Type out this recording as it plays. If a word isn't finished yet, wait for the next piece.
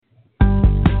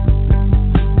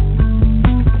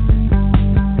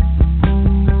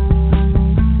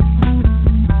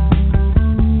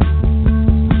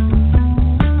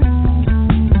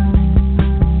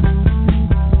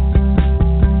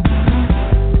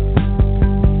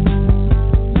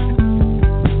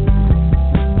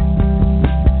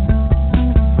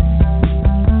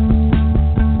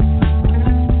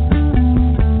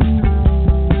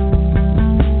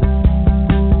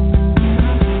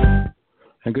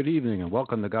Good evening and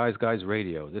welcome to Guys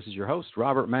Radio. This is your host,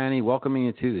 Robert Manny, welcoming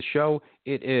you to the show.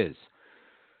 It is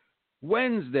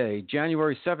Wednesday,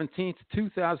 January 17th,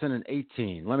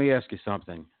 2018. Let me ask you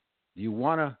something. Do you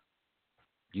want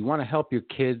to help your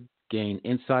kid gain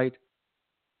insight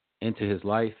into his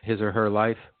life, his or her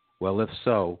life? Well, if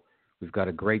so, we've got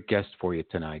a great guest for you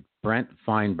tonight. Brent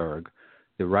Feinberg,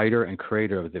 the writer and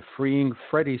creator of the Freeing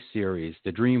Freddie series,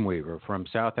 The Dreamweaver from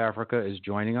South Africa, is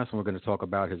joining us, and we're going to talk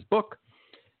about his book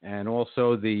and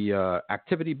also the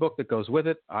activity book that goes with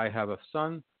it. I have a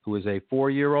son who is a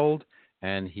 4-year-old,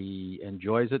 and he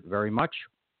enjoys it very much.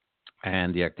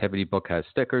 And the activity book has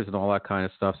stickers and all that kind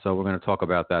of stuff, so we're going to talk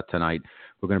about that tonight.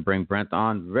 We're going to bring Brent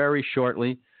on very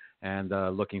shortly, and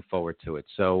looking forward to it.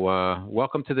 So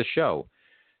welcome to the show.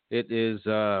 It is,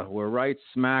 we're right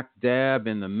smack dab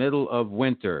in the middle of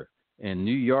winter in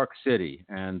New York City,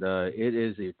 and it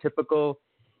is a typical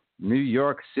New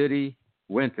York City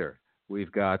winter.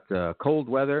 We've got cold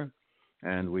weather,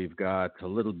 and we've got a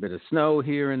little bit of snow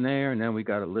here and there, and then we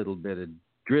got a little bit of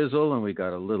drizzle, and we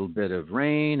got a little bit of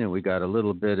rain, and we got a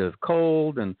little bit of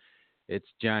cold, and it's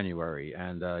January.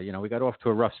 And, we got off to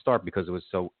a rough start because it was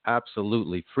so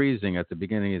absolutely freezing at the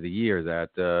beginning of the year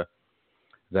that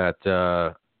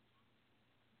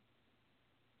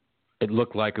it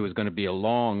looked like it was going to be a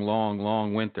long, long,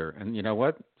 long winter. And you know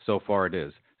what? So far it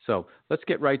is. So let's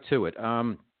get right to it.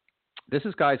 This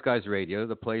is Guys Radio,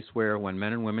 the place where when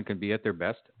men and women can be at their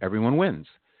best, everyone wins.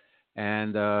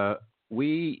 And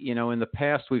we, in the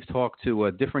past, we've talked to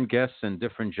different guests in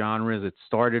different genres.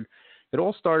 It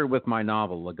all started with my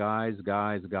novel, The Guy's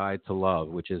Guide to Love,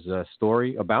 which is a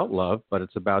story about love, but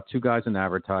it's about two guys in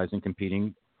advertising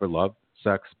competing for love,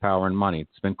 sex, power, and money.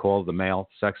 It's been called The Male,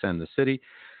 Sex, and the City.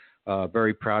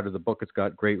 Very proud of the book. It's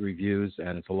got great reviews,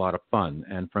 and it's a lot of fun.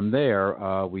 And from there,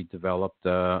 we developed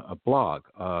a blog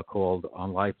called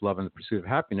On Life, Love, and the Pursuit of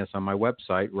Happiness on my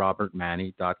website,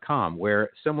 robertmanny.com, where,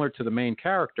 similar to the main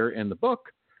character in the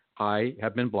book, I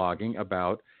have been blogging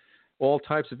about all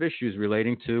types of issues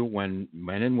relating to when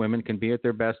men and women can be at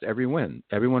their best, everyone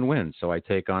wins. So I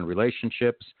take on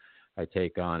relationships, I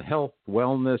take on health,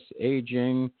 wellness,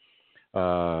 aging,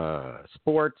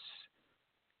 sports,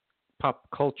 pop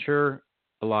culture,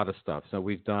 a lot of stuff. So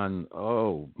we've done,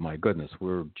 oh my goodness,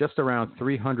 we're just around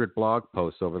 300 blog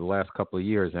posts over the last couple of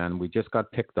years, and we just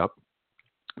got picked up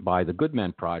by the Good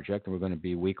Men Project, and we're going to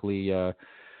be weekly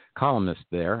columnists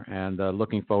there, and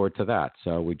looking forward to that.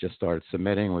 So we just started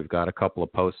submitting. We've got a couple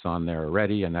of posts on there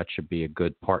already, and that should be a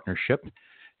good partnership.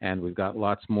 And we've got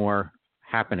lots more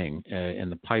happening in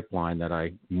the pipeline that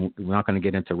I'm not going to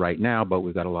get into right now, but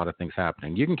we've got a lot of things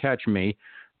happening. You can catch me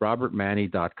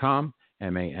robertmanny.com,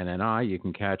 MANNI. You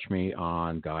can catch me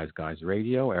on Guys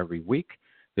Radio every week.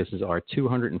 This is our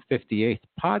 258th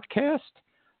podcast.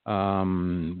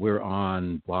 We're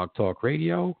on Blog Talk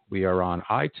Radio. We are on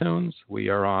iTunes. We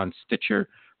are on Stitcher.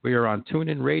 We are on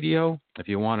TuneIn Radio. If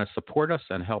you want to support us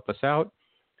and help us out,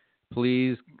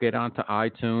 please get onto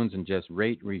iTunes and just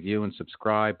rate, review, and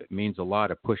subscribe. It means a lot.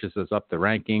 It pushes us up the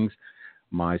rankings.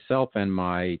 Myself and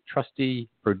my trusty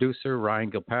producer, Ryan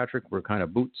Gilpatrick, we're kind of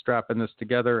bootstrapping this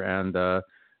together, and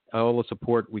all the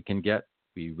support we can get,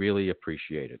 we really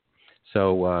appreciate it.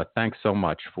 So thanks so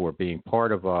much for being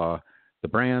part of the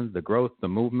brand, the growth, the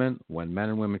movement. When men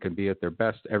and women can be at their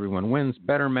best, everyone wins.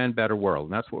 Better men, better world.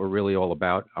 And that's what we're really all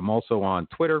about. I'm also on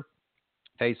Twitter,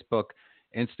 Facebook,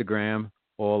 Instagram,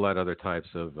 all that other types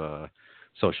of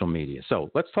social media.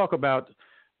 So we're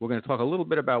going to talk a little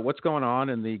bit about what's going on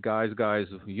in the Guys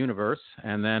universe,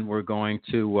 and then we're going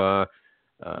to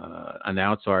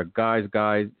announce our Guys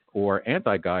Guy or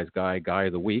Anti-Guys Guy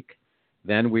of the Week.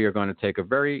 Then we are going to take a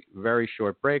very, very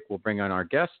short break. We'll bring on our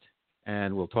guest,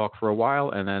 and we'll talk for a while,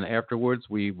 and then afterwards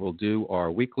we will do our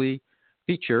weekly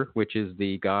feature, which is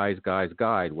the Guys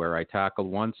Guide, where I tackle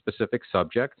one specific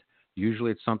subject. Usually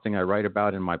it's something I write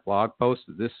about in my blog post.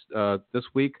 This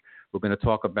week, we're going to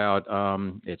talk about,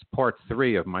 it's part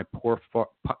 3 of my four-part,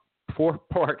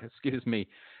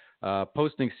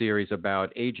 posting series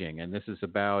about aging. And this is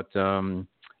about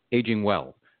aging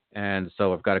well. And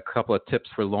so I've got a couple of tips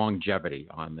for longevity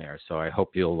on there. So I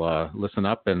hope you'll listen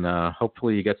up, and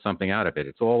hopefully you get something out of it.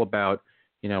 It's all about,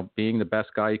 being the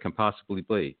best guy you can possibly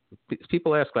be.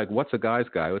 People ask, what's a guy's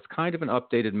guy? It's kind of an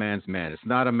updated man's man. It's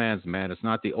not a man's man. It's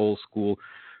not the old school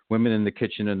women in the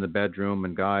kitchen and the bedroom,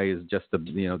 and guy is just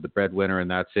the breadwinner,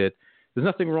 and that's it. There's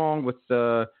nothing wrong with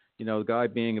the guy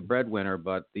being a breadwinner,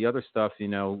 but the other stuff,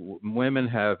 women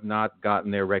have not gotten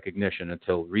their recognition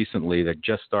until recently. They're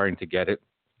just starting to get it.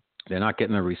 They're not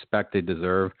getting the respect they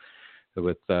deserve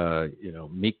with,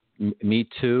 Me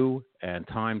Too and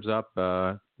Time's Up.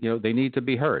 They need to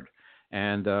be heard.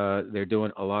 and they're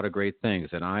doing a lot of great things.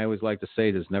 And I always like to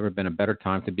say there's never been a better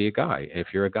time to be a guy if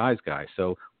you're a guy's guy.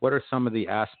 So what are some of the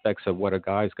aspects of what a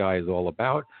guy's guy is all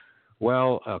about?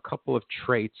 Well, a couple of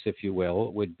traits, if you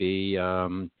will, would be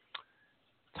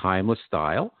timeless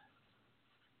style,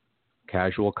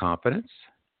 casual confidence,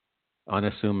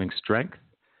 unassuming strength,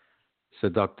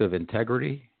 seductive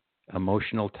integrity,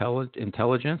 emotional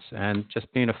intelligence, and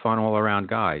just being a fun all-around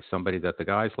guy, somebody that the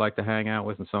guys like to hang out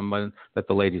with and someone that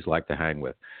the ladies like to hang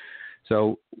with.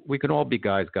 So we can all be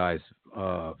guys,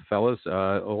 fellas.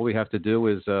 All we have to do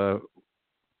is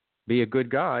be a good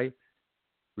guy,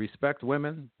 respect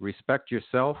women, respect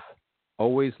yourself,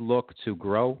 always look to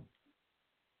grow,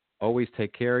 always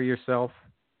take care of yourself,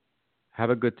 have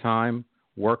a good time,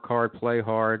 work hard, play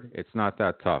hard. It's not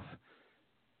that tough.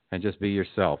 And just be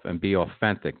yourself and be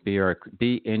authentic.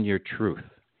 Be in your truth.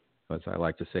 As I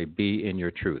like to say, be in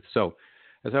your truth. So,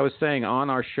 as I was saying, on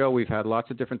our show, we've had lots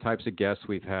of different types of guests.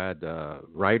 We've had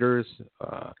writers.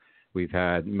 We've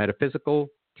had metaphysical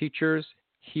teachers,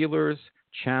 healers,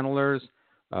 channelers,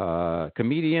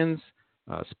 comedians,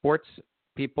 sports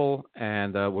people,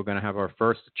 and we're going to have our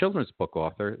first children's book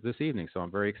author this evening. So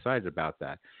I'm very excited about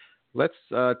that. Let's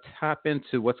tap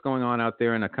into what's going on out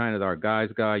there in a kind of our guys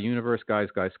guy universe, guys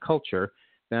culture.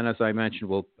 Then, as I mentioned,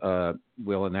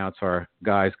 we'll announce our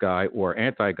guys guy or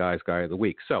anti-guys guy of the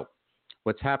week. So,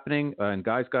 what's happening in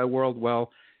guys guy world?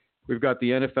 Well, we've got the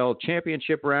NFL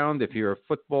championship round. If you're a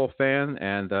football fan,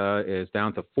 and is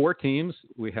down to 4 teams.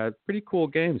 We had pretty cool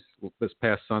games this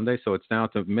past Sunday. So it's down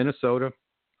to Minnesota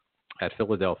at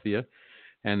Philadelphia.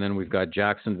 And then we've got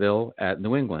Jacksonville at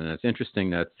New England. And it's interesting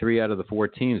that 3 out of the 4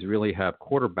 teams really have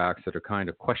quarterbacks that are kind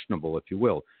of questionable, if you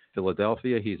will.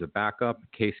 Philadelphia, he's a backup.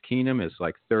 Case Keenum is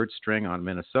like 3rd string on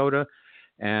Minnesota.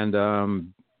 And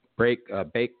Blake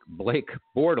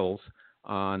Bortles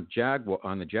on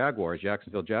the Jaguars,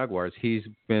 Jacksonville Jaguars, he's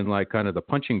been like kind of the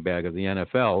punching bag of the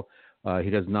NFL.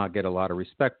 He does not get a lot of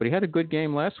respect, but he had a good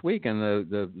game last week. And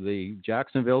the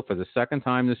Jacksonville, for the second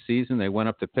time this season, they went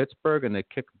up to Pittsburgh and they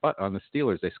kicked butt on the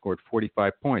Steelers. They scored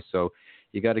 45 points. So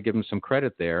you got to give them some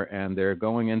credit there. And they're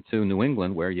going into New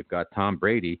England, where you've got Tom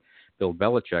Brady, Bill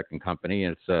Belichick and company.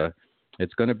 And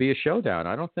it's going to be a showdown.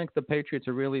 I don't think the Patriots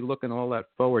are really looking all that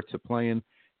forward to playing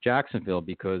Jacksonville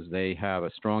because they have a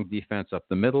strong defense up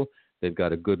the middle. They've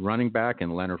got a good running back in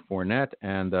Leonard Fournette,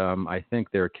 and I think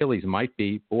their Achilles might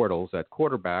be Bortles at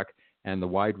quarterback and the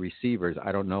wide receivers.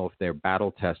 I don't know if they're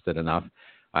battle-tested enough.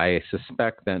 I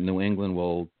suspect that New England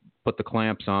will put the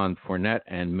clamps on Fournette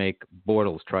and make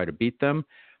Bortles try to beat them.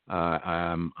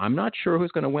 I'm not sure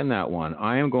who's going to win that one.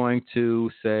 I am going to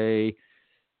say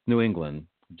New England,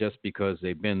 just because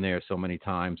they've been there so many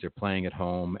times. They're playing at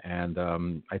home, and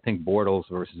I think Bortles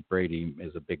versus Brady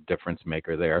is a big difference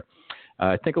maker there.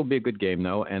 I think it'll be a good game,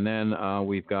 though. And then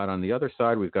we've got on the other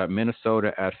side, we've got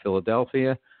Minnesota at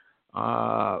Philadelphia.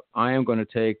 I am going to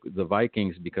take the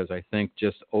Vikings because I think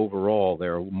just overall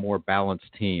they're a more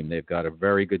balanced team. They've got a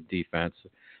very good defense,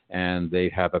 and they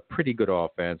have a pretty good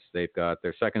offense. They've got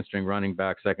their 2nd-string running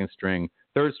back, 2nd-string,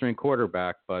 3rd-string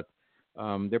quarterback, but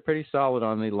they're pretty solid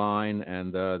on the line,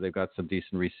 and they've got some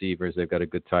decent receivers. They've got a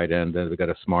good tight end, and they've got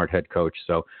a smart head coach.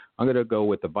 So I'm going to go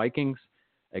with the Vikings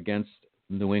against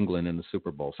New England in the Super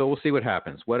Bowl. So we'll see what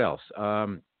happens. What else?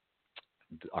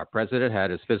 Our president had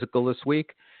his physical this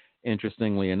week.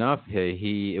 Interestingly enough,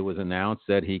 it was announced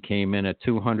that he came in at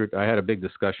 200. I had a big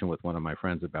discussion with one of my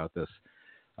friends about this,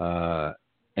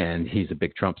 and he's a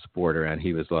big Trump supporter, and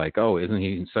he was like, "Oh, isn't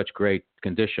he in such great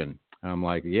condition?" I'm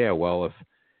like, "Yeah, well, if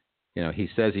he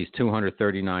says he's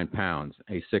 239 pounds.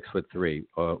 He's 6'3".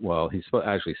 Well, he's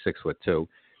actually 6'2",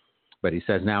 but he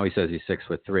says he's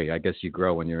 6'3". I guess you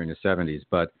grow when you're in your 70s.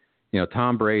 But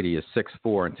Tom Brady is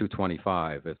 6'4" and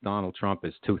 225. If Donald Trump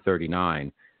is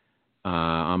 239,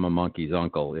 I'm a monkey's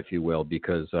uncle, if you will,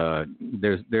 because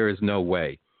there is no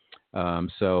way.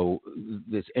 So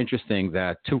it's interesting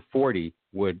that 240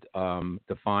 would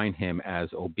define him as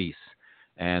obese.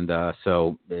 And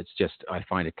so it's just, I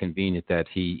find it convenient that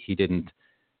he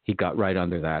got right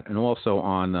under that. And also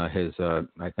on his,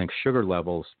 I think, sugar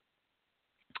levels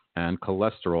and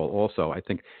cholesterol also, I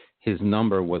think his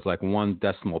number was like 1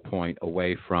 decimal point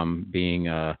away from being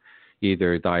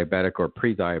either diabetic or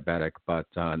pre-diabetic, but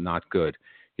not good.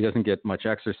 He doesn't get much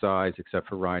exercise except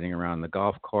for riding around the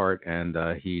golf cart, and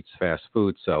he eats fast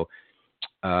food. So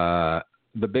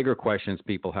the bigger questions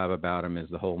people have about him is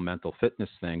the whole mental fitness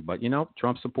thing. But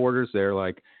Trump supporters, they're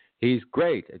like, he's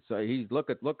great. It's look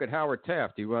at Howard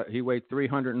Taft. He weighed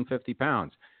 350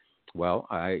 pounds. Well,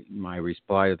 my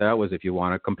reply to that was, if you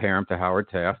want to compare him to Howard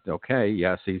Taft, okay,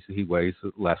 yes, he weighs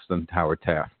less than Howard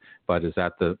Taft. But is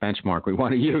that the benchmark we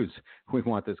want to use? We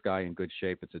want this guy in good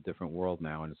shape. It's a different world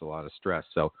now, and it's a lot of stress.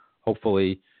 So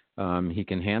hopefully he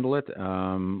can handle it.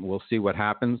 We'll see what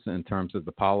happens in terms of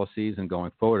the policies and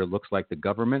going forward. It looks like the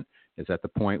government is at the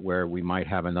point where we might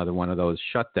have another one of those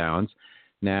shutdowns.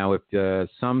 Now, if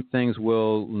some things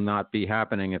will not be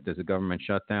happening if there's a government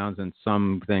shutdowns, and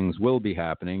some things will be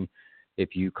happening.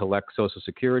 If you collect Social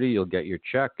Security, you'll get your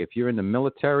check. If you're in the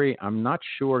military, I'm not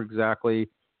sure exactly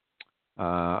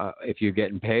if you're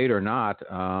getting paid or not,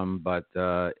 but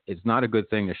it's not a good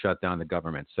thing to shut down the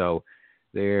government. So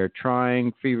they're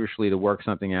trying feverishly to work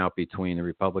something out between the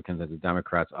Republicans and the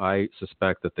Democrats. I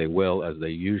suspect that they will, as they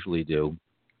usually do,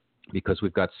 because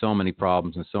we've got so many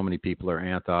problems and so many people are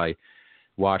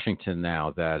anti-Washington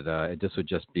now that this would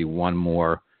just be one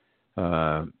more,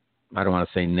 I don't want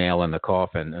to say nail in the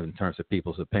coffin in terms of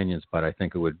people's opinions, but I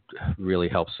think it would really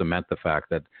help cement the fact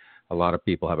that a lot of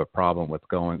people have a problem with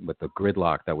going with the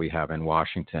gridlock that we have in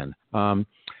Washington.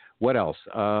 What else?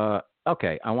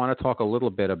 Okay, I want to talk a little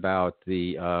bit about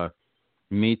the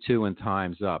Me Too and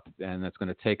Time's Up, and that's going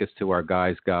to take us to our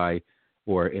Guys Guy,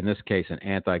 or in this case, an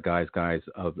anti-Guys Guys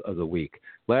of the week.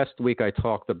 Last week I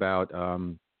talked about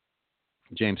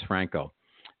James Franco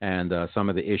and some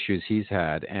of the issues he's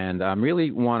had, and I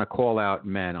really want to call out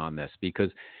men on this because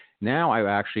now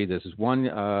this is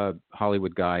one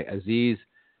Hollywood guy, Aziz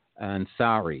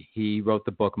Ansari. He wrote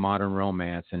the book Modern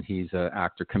Romance, and he's an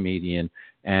actor, comedian,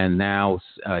 and now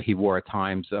he wore a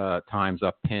Time's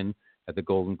Up pin at the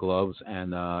Golden Globes,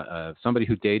 and somebody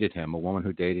who dated him, a woman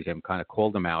who dated him, kind of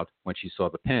called him out when she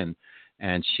saw the pin,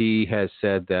 and she has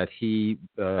said that he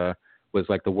was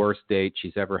like the worst date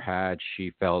she's ever had.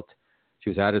 She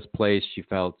was at his place. She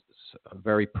felt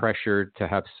very pressured to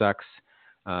have sex.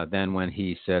 Then when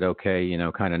he said, okay,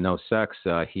 kind of no sex,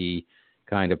 he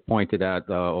kind of pointed at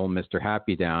old Mr.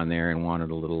 Happy down there and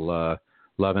wanted a little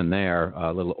loving there,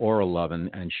 a little oral loving,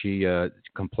 and she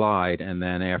complied. And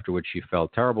then afterwards she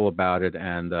felt terrible about it,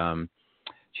 and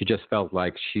she just felt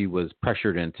like she was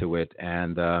pressured into it.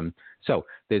 And so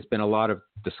there's been a lot of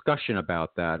discussion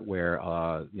about that, where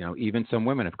even some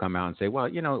women have come out and say, well,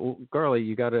 girlie,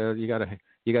 you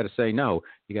gotta say no,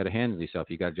 you gotta handle yourself,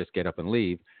 you gotta just get up and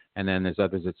leave. And then there's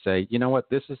others that say, you know what,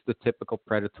 this is the typical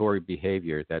predatory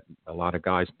behavior that a lot of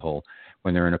guys pull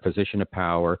when they're in a position of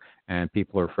power and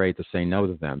people are afraid to say no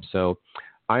to them. So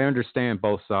I understand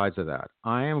both sides of that.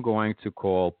 I am going to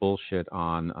call bullshit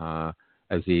on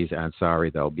Aziz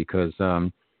Ansari, though, because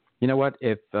you know what?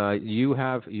 If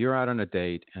you're out on a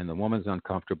date and the woman's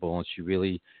uncomfortable and she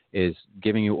really is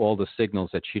giving you all the signals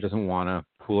that she doesn't want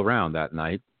to fool around that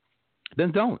night,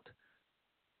 then don't.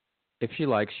 If she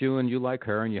likes you and you like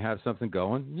her and you have something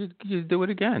going, you do it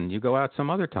again. You go out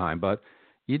some other time, but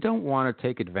you don't want to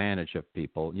take advantage of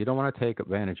people. You don't want to take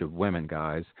advantage of women,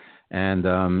 guys,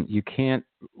 and you can't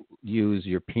use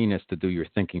your penis to do your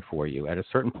thinking for you. At a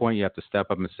certain point, you have to step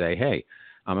up and say, hey,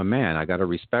 I'm a man. I got to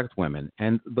respect women.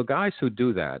 And the guys who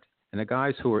do that and the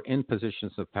guys who are in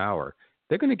positions of power,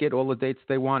 they're going to get all the dates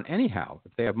they want anyhow.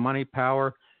 If they have money,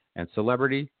 power, and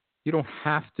celebrity, you don't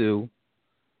have to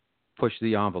push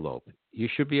the envelope. You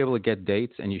should be able to get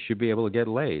dates and you should be able to get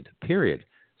laid, period.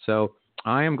 So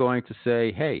I am going to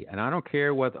say, hey, and I don't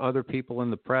care what other people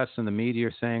in the press and the media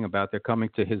are saying about they're coming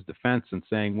to his defense and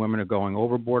saying women are going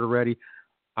overboard already.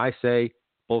 I say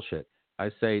bullshit. I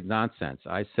say nonsense.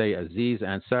 I say, Aziz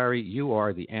Ansari, you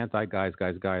are the anti-guys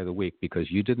guy of the week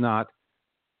because you did not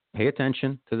pay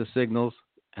attention to the signals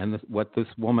and what this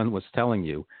woman was telling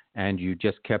you, and you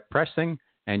just kept pressing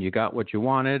and you got what you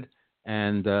wanted,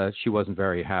 and she wasn't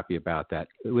very happy about that.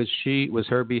 Was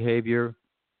her behavior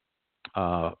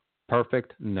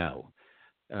perfect? No.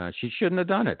 She shouldn't have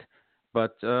done it.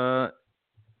 But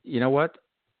you know what?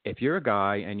 If you're a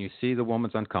guy and you see the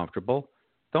woman's uncomfortable,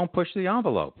 don't push the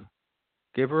envelope.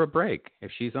 Give her a break if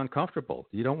she's uncomfortable.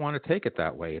 You don't want to take it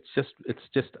that way. It's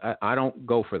just I don't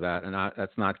go for that, and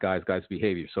that's not guys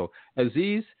behavior. So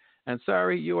Aziz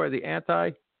Ansari, you are the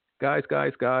anti-guys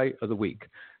guy of the week.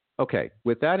 Okay,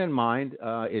 with that in mind,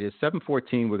 it is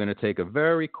 7:14. We're going to take a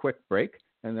very quick break,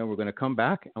 and then we're going to come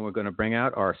back, and we're going to bring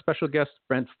out our special guest,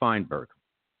 Brent Feinberg.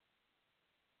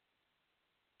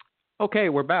 Okay,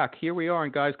 we're back. Here we are on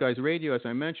Guys Radio. As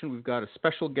I mentioned, we've got a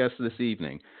special guest this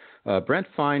evening. Brent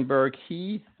Feinberg,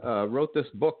 he wrote this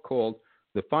book called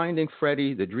The Finding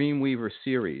Freddie, the Dreamweaver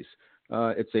series.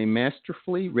 It's a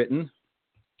masterfully written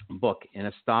book in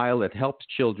a style that helps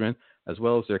children as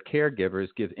well as their caregivers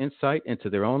give insight into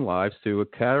their own lives through a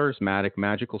charismatic,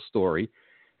 magical story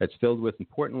that's filled with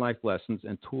important life lessons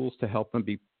and tools to help them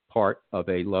be part of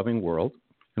a loving world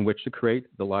in which to create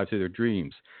the lives of their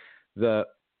dreams. The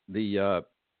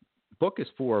book is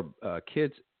for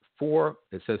kids 4.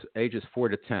 It says ages 4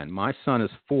 to 10. My son is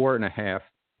 4.5.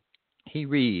 He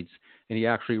reads and he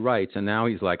actually writes, and now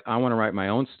he's like, I want to write my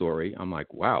own story. I'm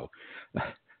like, wow,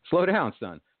 slow down,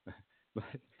 son.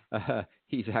 But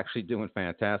he's actually doing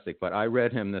fantastic. But I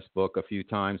read him this book a few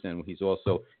times, and he's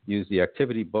also used the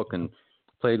activity book and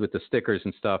played with the stickers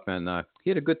and stuff, and he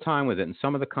had a good time with it. And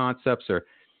some of the concepts are,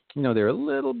 they're a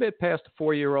little bit past a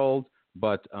 4-year-old,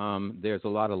 but there's a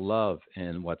lot of love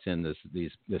in what's in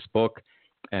this book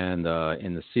and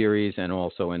in the series and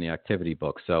also in the activity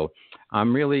book. So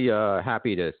I'm really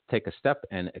happy to take a step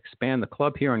and expand the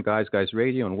club here on Guys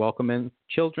Radio and welcome in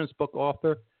children's book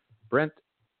author Brent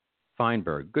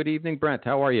Feinberg. Good evening, Brent.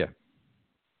 How are you?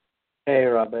 Hey,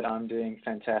 Robert. I'm doing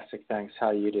fantastic. Thanks. How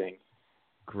are you doing?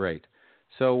 Great.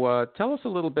 So tell us a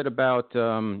little bit about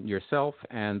yourself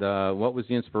and what was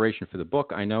the inspiration for the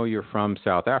book. I know you're from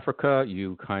South Africa.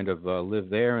 You kind of live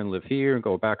there and live here and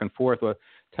go back and forth.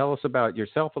 Tell us about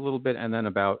yourself a little bit and then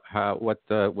about what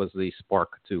was the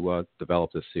spark to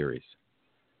develop this series.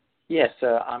 Yes,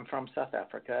 I'm from South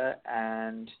Africa,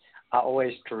 and I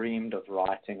always dreamed of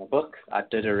writing a book. I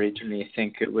did originally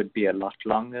think it would be a lot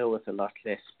longer with a lot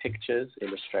less pictures,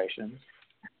 illustrations.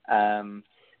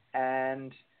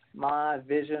 And my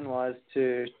vision was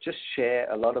to just share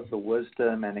a lot of the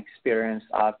wisdom and experience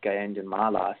I've gained in my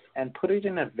life and put it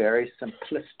in a very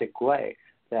simplistic way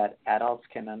that adults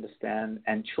can understand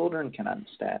and children can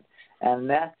understand. And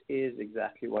that is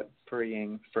exactly what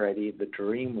Freeing Freddy, the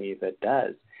Dreamweaver,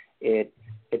 does. It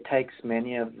takes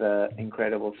many of the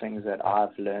incredible things that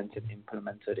I've learned and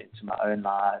implemented into my own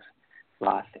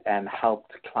life and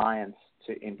helped clients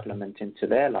to implement into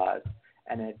their lives.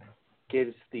 And it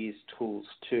gives these tools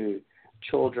to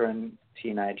children,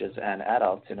 teenagers, and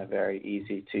adults in a very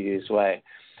easy-to-use way.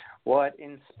 What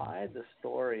inspired the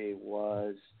story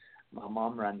was my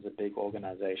mom runs a big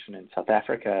organization in South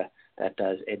Africa that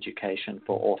does education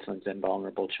for orphans and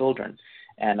vulnerable children.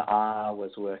 And I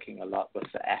was working a lot with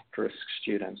the at-risk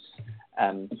students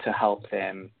to help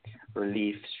them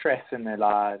relieve stress in their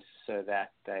lives so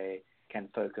that they can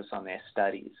focus on their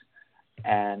studies.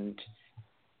 And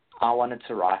I wanted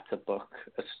to write a book,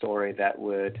 a story that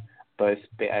would both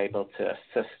be able to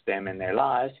assist them in their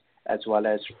lives as well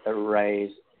as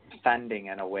raise funding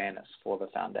and awareness for the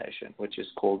foundation, which is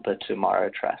called the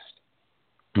Tomorrow Trust.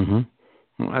 Mm-hmm.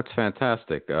 Well, that's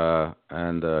fantastic,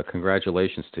 and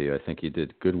congratulations to you. I think you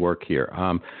did good work here.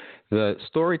 The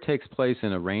story takes place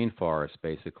in a rainforest,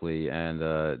 basically, and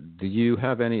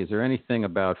is there anything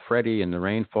about Freddy in the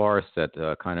rainforest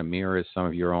that kind of mirrors some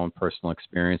of your own personal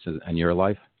experiences in your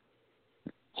life?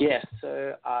 Yes,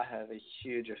 so I have a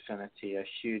huge affinity, a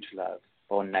huge love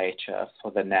for nature,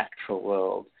 for the natural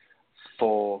world,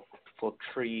 for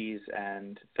trees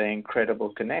and the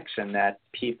incredible connection that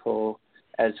people,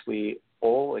 as we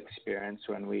all experience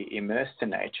when we immerse in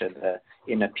nature,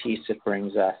 the inner peace it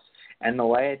brings us. And the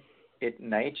way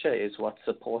nature is what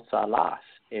supports our life.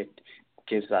 It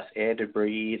gives us air to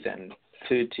breathe and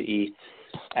food to eat.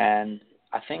 And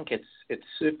I think it's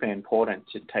super important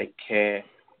to take care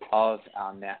of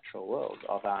our natural world,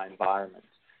 of our environment.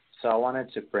 So I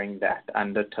wanted to bring that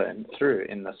undertone through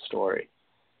in the story.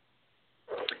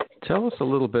 Tell us a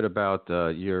little bit about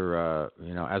your,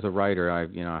 as a writer, I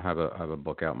have a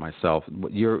book out myself.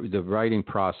 The writing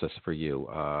process for you.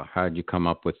 How did you come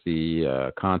up with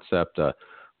the concept?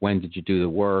 When did you do the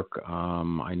work?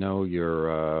 I know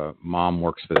your mom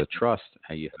works for the trust.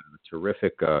 You have a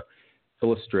terrific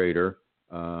illustrator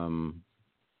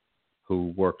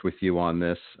who worked with you on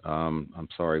this. I'm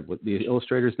sorry, what the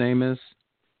illustrator's name is?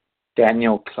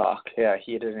 Daniel Clark. Yeah,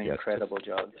 he did an incredible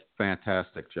job.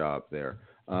 Fantastic job there.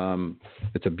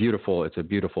 It's a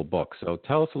beautiful book. So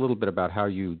tell us a little bit about how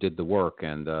you did the work.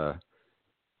 And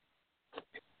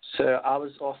So I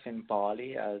was off in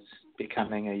Bali. I was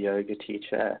becoming a yoga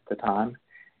teacher at the time,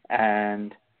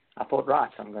 and I thought,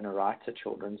 right, I'm going to write a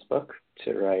children's book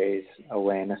to raise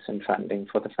awareness and funding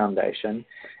for the foundation.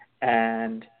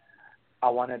 And I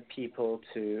wanted people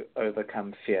to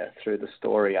overcome fear through the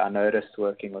story. I noticed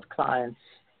working with clients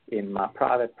in my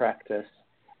private practice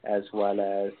as well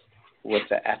as with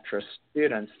the at-risk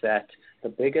students that the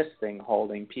biggest thing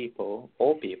holding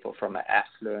all people from an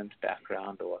affluent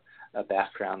background or a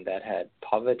background that had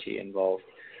poverty involved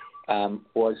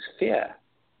was fear.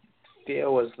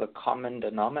 Fear was the common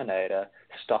denominator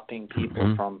stopping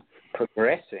people from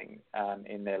progressing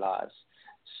in their lives.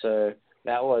 So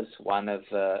that was one of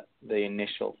the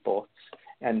initial thoughts.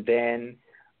 And then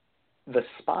the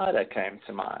spider came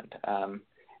to mind,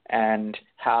 and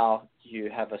how you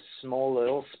have a small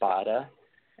little spider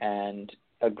and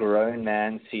a grown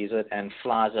man sees it and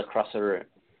flies across a room.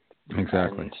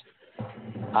 Exactly. And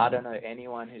I don't know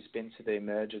anyone who's been to the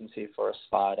emergency for a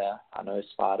spider. I know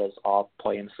spiders are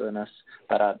poisonous,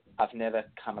 but I've never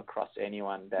come across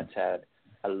anyone that's had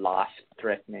a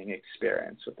life-threatening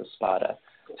experience with a spider.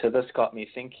 So this got me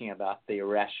thinking about the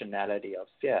irrationality of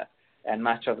fear, and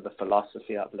much of the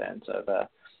philosophy I've learned over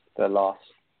the last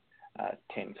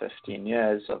 10, 15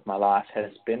 years of my life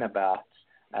has been about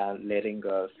letting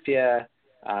go of fear,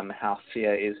 how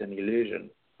fear is an illusion.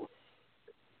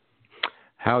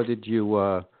 How did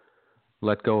you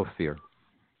let go of fear?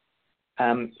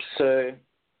 So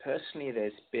personally,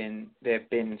 there have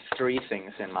been three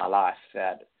things in my life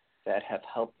that have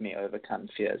helped me overcome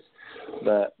fears.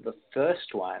 The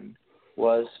first one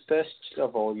was, first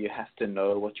of all, you have to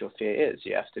know what your fear is.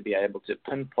 You have to be able to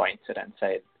pinpoint it and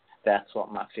say, that's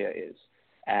what my fear is.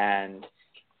 And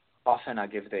often I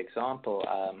give the example,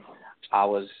 I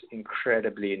was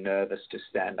incredibly nervous to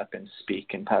stand up and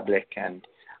speak in public, and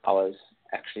I was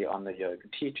actually on the yoga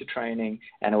teacher training,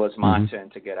 and it was my turn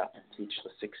to get up and teach the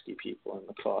 60 people in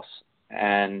the class.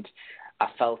 And I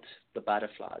felt the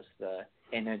butterflies, the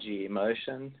energy in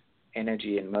motion,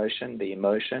 the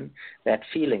emotion, that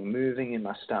feeling moving in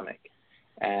my stomach.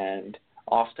 And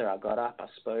after I got up, I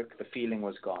spoke, the feeling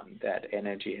was gone. That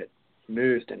energy had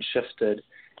moved and shifted,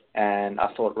 and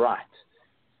I thought, right,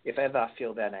 if ever I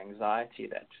feel that anxiety,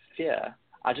 that fear,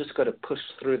 I just got to push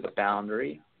through the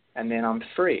boundary, and then I'm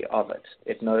free of it.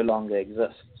 It no longer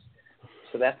exists.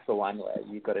 So that's the one way.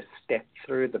 You've got to step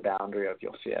through the boundary of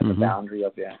your fear, the boundary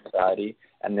of your anxiety,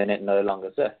 and then it no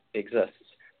longer exists.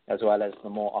 As well as the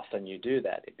more often you do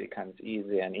that, it becomes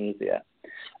easier and easier.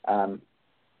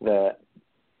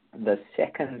 The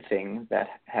second thing that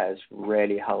has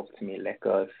really helped me let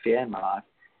go of fear in my life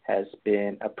has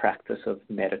been a practice of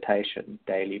meditation,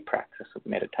 daily practice of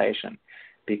meditation,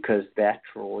 because that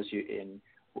draws you in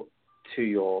to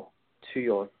your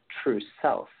true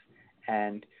self.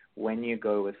 And when you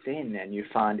go within and you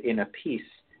find inner peace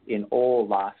in all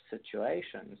life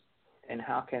situations, then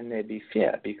how can there be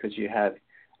fear? Because you have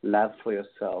love for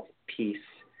yourself, peace,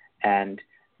 and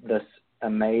this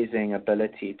amazing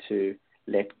ability to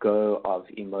let go of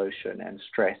emotion and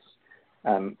stress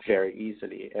very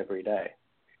easily every day.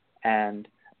 And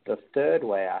the third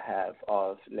way I have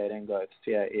of letting go of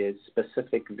fear is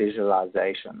specific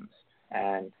visualizations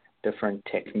and different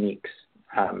techniques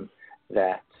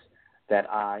that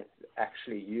I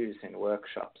actually use in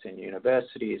workshops in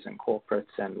universities and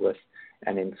corporates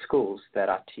and in schools, that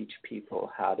I teach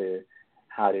people how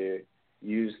to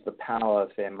use the power of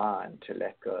their mind to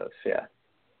let go of fear.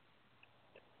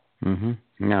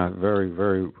 Yeah, very,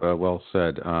 very well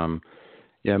said.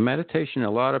 Yeah, meditation, a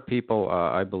lot of people,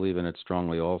 I believe in it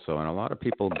strongly also, and a lot of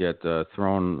people get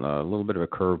thrown a little bit of a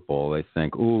curveball. They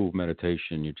think, ooh,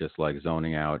 meditation, you're just like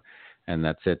zoning out, and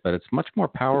that's it. But it's much more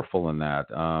powerful than that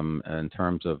in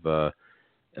terms of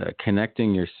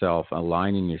connecting yourself,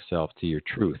 aligning yourself to your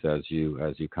truth, as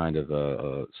you kind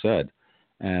of said.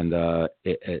 And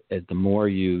the more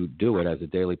you do it as a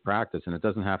daily practice, and it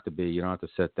doesn't have to be, you don't have to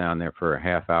sit down there for a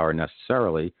half hour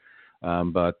necessarily,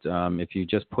 but if you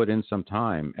just put in some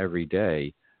time every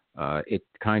day, it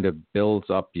kind of builds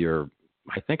up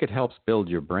I think it helps build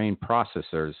your brain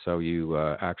processors, so you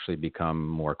actually become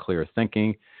more clear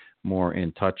thinking, more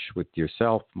in touch with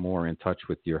yourself, more in touch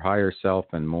with your higher self,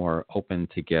 and more open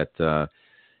to get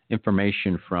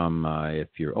information from, if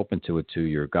you're open to it, to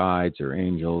your guides or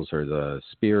angels or the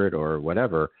spirit or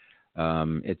whatever.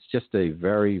 It's just a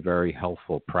very, very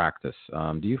helpful practice.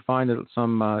 Do you find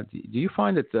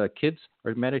that kids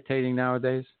are meditating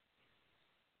nowadays?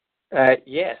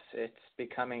 Yes, it's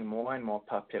becoming more and more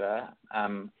popular.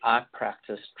 I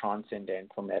practice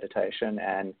transcendental meditation,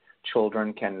 and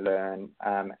children can learn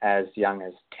as young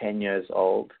as 10 years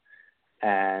old,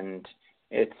 and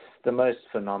it's the most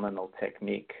phenomenal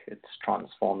technique. It's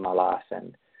transformed my life,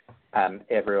 and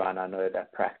everyone I know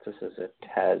that practices it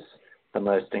has the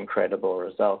most incredible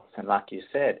results. And like you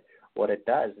said, what it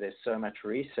does, there's so much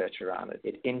research around it.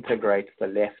 It integrates the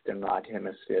left and right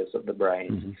hemispheres of the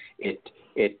brain.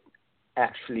 It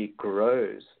actually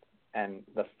grows, and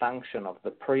the function of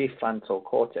the prefrontal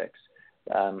cortex,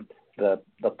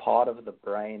 the part of the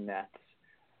brain that's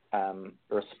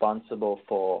responsible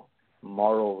for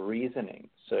moral reasoning.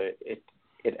 So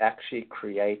it actually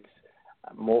creates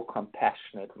more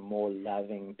compassionate, more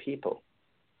loving people.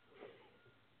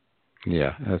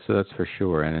 Yeah, that's for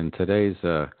sure. And in today's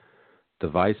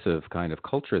divisive kind of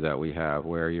culture that we have,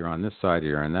 where you're on this side,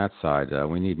 you're on that side,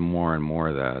 we need more and more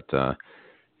of that.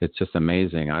 It's just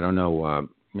amazing. I don't know,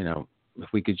 if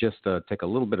we could just take a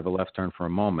little bit of a left turn for a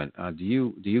moment. Do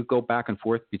you go back and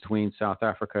forth between South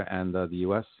Africa and the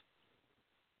U.S.?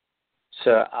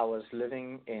 So I was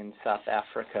living in South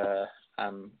Africa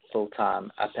full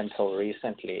time up until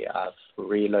recently. I've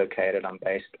relocated. I'm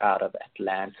based out of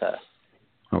Atlanta.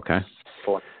 Okay.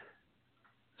 For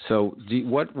So,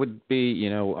 what would be,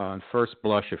 on first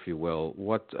blush, if you will,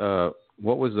 what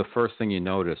was the first thing you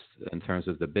noticed in terms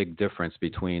of the big difference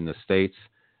between the States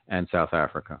and South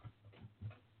Africa?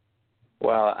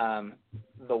 well,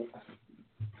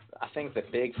 I think the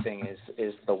big thing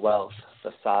is the wealth,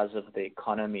 the size of the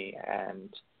economy, and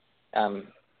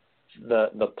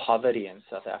the poverty in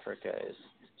South Africa is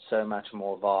so much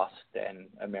more vast than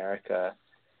America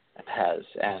has,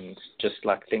 and just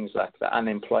like things like the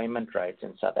unemployment rate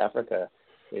in South Africa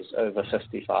is over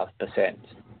 55%.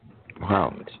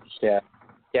 Wow. And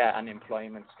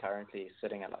unemployment's currently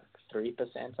sitting at like 3%,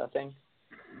 I think.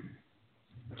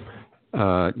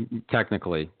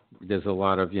 Technically, there's a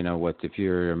lot of, if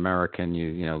you're American,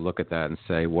 you look at that and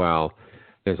say, well,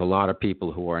 there's a lot of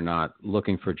people who are not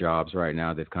looking for jobs right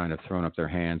now. They've kind of thrown up their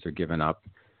hands or given up.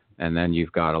 And then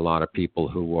you've got a lot of people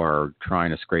who are trying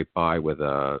to scrape by with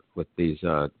these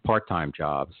part-time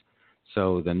jobs.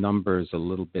 So the number's a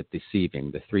little bit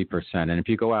deceiving, the 3%. And if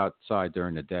you go outside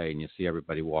during the day and you see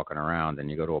everybody walking around and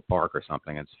you go to a park or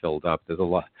something, it's filled up. There's a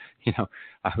lot,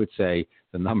 I would say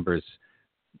the number's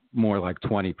more like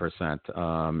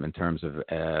 20% in terms of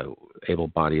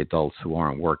able-bodied adults who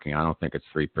aren't working. I don't think it's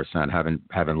 3%.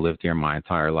 Having lived here my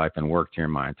entire life and worked here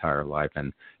my entire life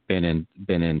and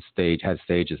had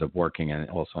stages of working and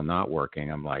also not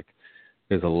working, I'm like,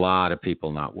 there's a lot of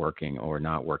people not working or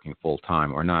not working full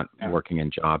time or not working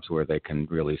in jobs where they can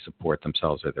really support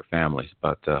themselves or their families.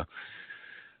 But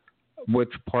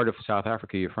which part of South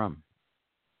Africa are you from?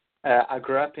 I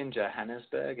grew up in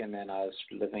Johannesburg, and then I was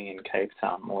living in Cape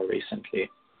Town more recently.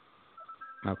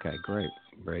 Okay,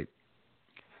 great.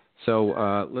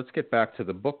 So let's get back to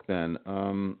the book then.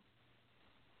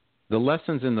 The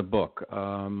lessons in the book,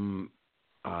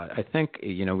 I think,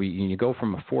 you go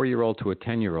from a 4-year-old to a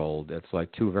 10-year-old. It's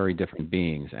like two very different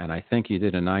beings. And I think you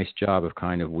did a nice job of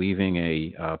kind of weaving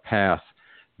a path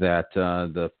that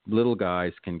the little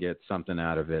guys can get something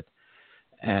out of it,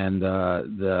 and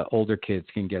the older kids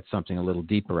can get something a little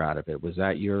deeper out of it. Was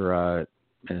that your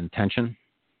intention?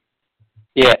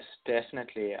 Yes,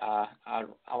 definitely.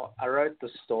 I wrote the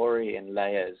story in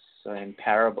layers, so in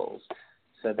parables,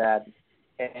 so that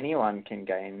anyone can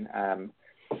gain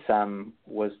some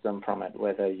wisdom from it,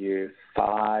 whether you're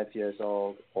 5 years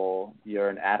old or you're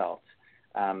an adult.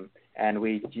 And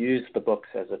we use the books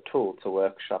as a tool to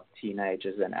workshop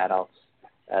teenagers and adults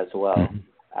as well.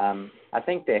 Mm-hmm. I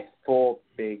think there are 4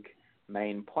 big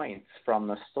main points from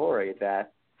the story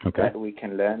that we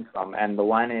can learn from. And the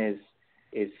one is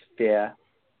fear,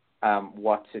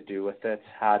 what to do with it,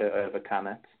 how to overcome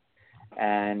it,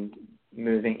 and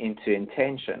moving into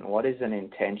intention. What is an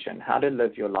intention? How to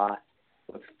live your life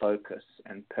with focus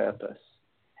and purpose.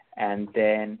 And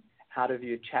then how to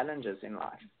view challenges in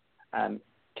life.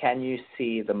 Can you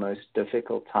see the most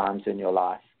difficult times in your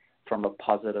life from a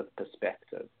positive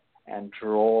perspective and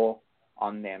draw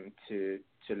on them to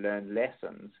learn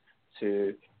lessons,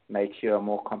 to make you a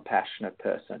more compassionate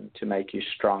person, to make you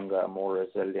stronger, more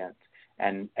resilient,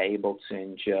 and able to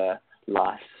endure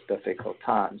life's difficult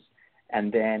times?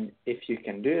 And then if you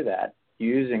can do that,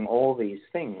 using all these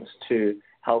things to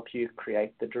help you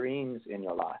create the dreams in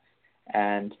your life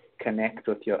and connect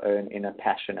with your own inner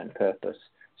passion and purpose.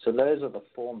 So those are the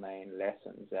 4 main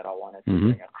lessons that I wanted to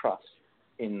bring across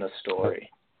in the story.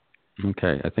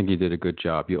 Okay, I think you did a good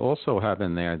job. You also have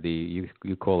in there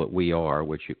you call it we are,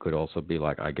 which you could also be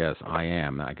like, I guess I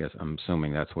am. I guess I'm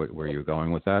assuming that's where you're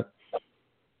going with that.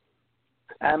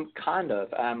 Kind of.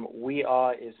 We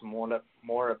are is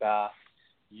more about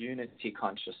unity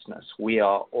consciousness. We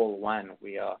are all one.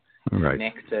 We are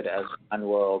connected as one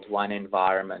world, one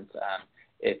environment.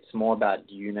 It's more about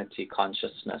unity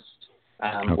consciousness,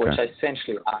 which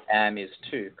essentially I am is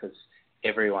too, because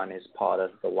everyone is part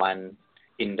of the one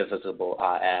indivisible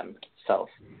I am self.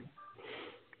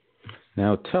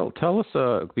 Now tell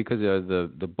us, because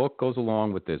the book goes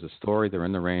along with, there's a story. They're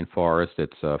in the rainforest.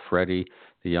 It's Freddie,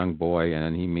 the young boy, and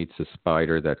then he meets a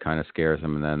spider that kind of scares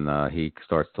him, and then he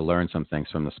starts to learn some things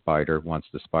from the spider once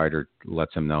the spider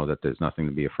lets him know that there's nothing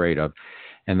to be afraid of.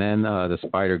 And then the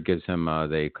spider gives him,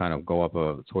 they kind of go up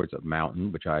towards a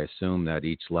mountain, which I assume that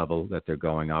each level that they're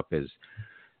going up is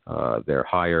their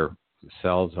higher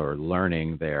selves are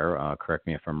learning there. Correct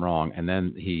me if I'm wrong. And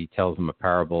then he tells them a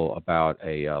parable about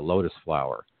a lotus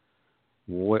flower.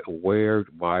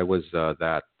 Why was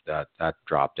that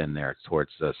dropped in there towards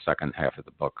the second half of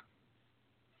the book?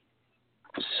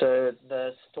 So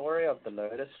the story of the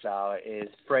lotus flower is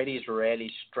Freddie's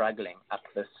really struggling up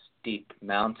this steep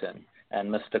mountain, and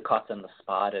Mr. Cotton, the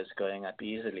spider, is going up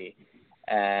easily.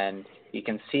 And you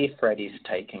can see Freddie's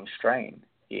taking strain.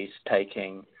 He's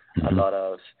taking a lot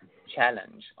of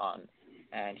challenge on.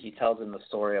 And he tells him the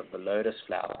story of the lotus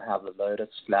flower, how the lotus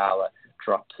flower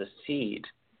drops a seed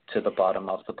to the bottom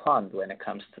of the pond when it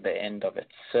comes to the end of its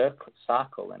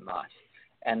cycle in life.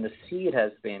 And the seed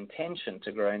has the intention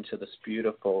to grow into this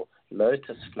beautiful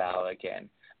lotus flower again,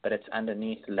 but it's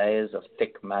underneath layers of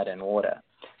thick mud and water.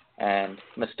 And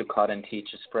Mr. Cotton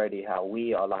teaches Freddie how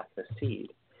we are like the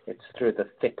seed. It's through the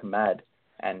thick mud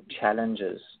and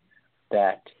challenges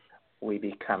that we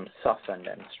become softened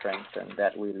and strengthened,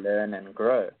 that we learn and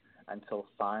grow until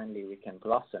finally we can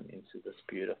blossom into this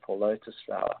beautiful lotus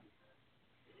flower.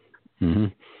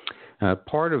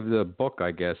 Part of the book,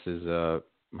 I guess, is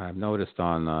I've noticed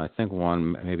on, I think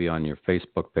one maybe on your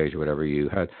Facebook page or whatever you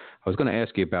had. I was going to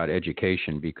ask you about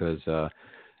education because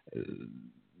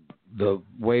the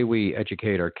way we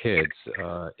educate our kids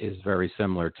is very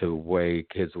similar to the way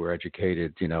kids were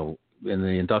educated, in the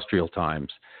industrial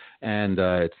times, and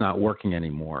it's not working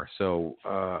anymore. So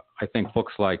I think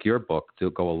books like your book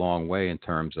do go a long way in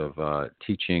terms of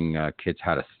teaching kids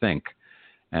how to think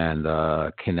and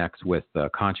connect with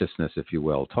consciousness, if you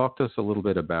will. Talk to us a little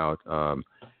bit about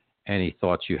any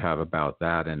thoughts you have about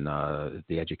that and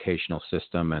the educational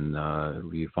system, and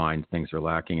you find things are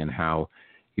lacking, and how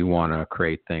you want to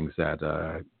create things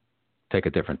that take a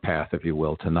different path, if you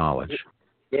will, to knowledge.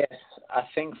 Yes, I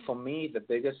think for me the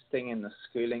biggest thing in the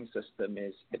schooling system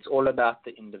is it's all about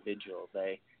the individual.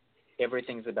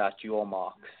 Everything's about your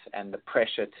marks and the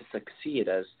pressure to succeed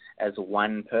as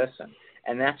one person.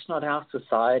 And that's not how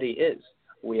society is.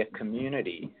 We're a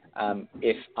community.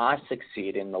 If I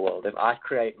succeed in the world, if I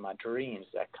create my dreams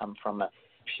that come from a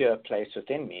pure place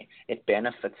within me, it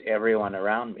benefits everyone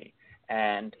around me.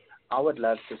 And I would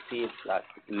love to see like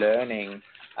learning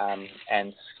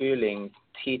and schooling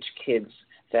teach kids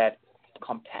that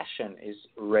compassion is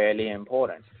really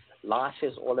important. Life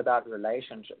is all about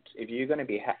relationships. If you're going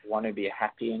to want to be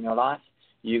happy in your life,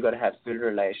 you've got to have good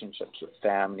relationships with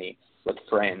family, with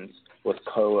friends, with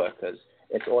coworkers.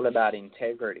 It's all about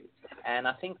integrity. And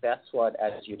I think that's what,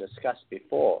 as you discussed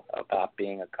before, about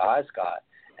being a guy's guy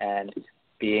and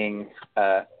being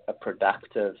a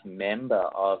productive member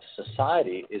of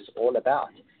society is all about.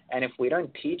 And if we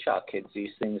don't teach our kids these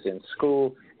things in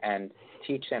school and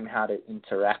teach them how to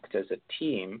interact as a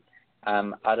team,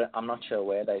 I'm not sure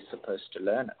where they're supposed to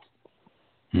learn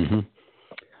it.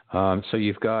 So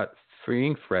you've got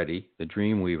Freeing Freddie, the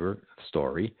Dreamweaver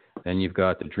story. Then you've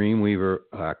got the Dreamweaver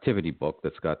activity book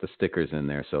that's got the stickers in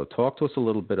there. So talk to us a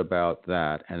little bit about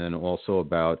that, and then also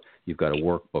about you've got a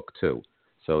workbook too.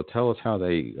 So tell us how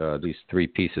these three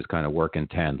pieces kind of work in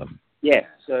tandem. Yeah,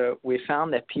 so we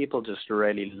found that people just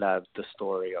really loved the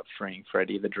story of Freeing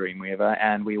Freddie, the Dreamweaver,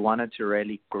 and we wanted to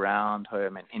really ground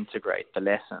home and integrate the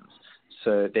lessons.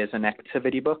 So there's an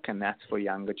activity book, and that's for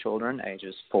younger children,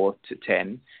 ages 4 to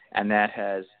 10, and that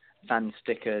has fun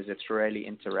stickers. It's really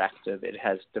interactive. It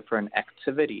has different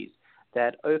activities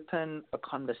that open a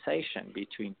conversation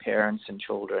between parents and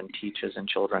children, teachers and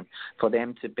children, for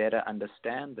them to better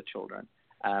understand the children,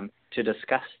 to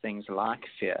discuss things like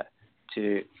fear,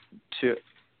 to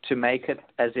make it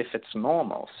as if it's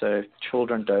normal, so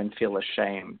children don't feel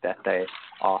ashamed that they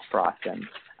are frightened.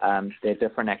 There are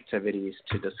different activities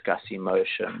to discuss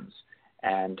emotions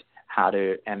and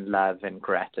and love and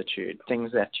gratitude,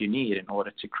 things that you need in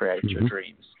order to create your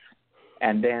dreams.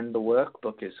 And then the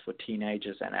workbook is for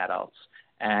teenagers and adults.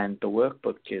 And the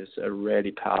workbook is a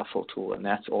really powerful tool, and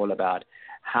that's all about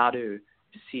how to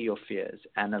see your fears,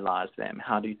 analyze them,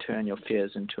 how do you turn your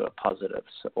fears into a positive,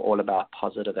 so all about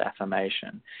positive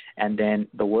affirmation. And then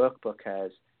the workbook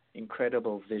has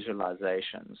incredible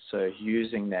visualizations, so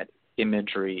using that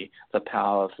imagery, the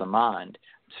power of the mind,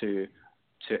 to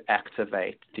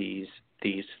activate these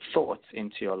thoughts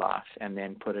into your life and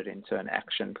then put it into an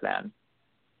action plan.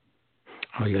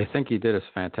 Oh, I think you did a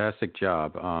fantastic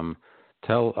job.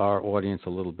 Tell our audience a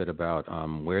little bit about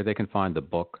where they can find the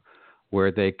book,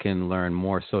 where they can learn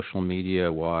more social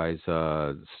media-wise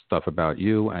stuff about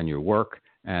you and your work,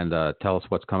 and tell us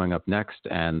what's coming up next,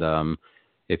 and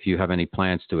if you have any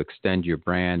plans to extend your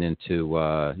brand into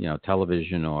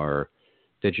television or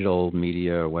digital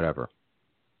media or whatever.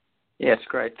 Yes,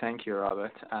 great. Thank you,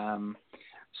 Robert.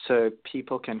 So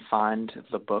people can find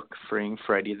the book Freeing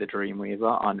Freddie the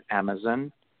Dreamweaver on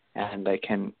Amazon, and they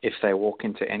can, if they walk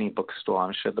into any bookstore,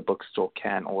 I'm sure the bookstore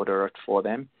can order it for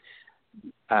them.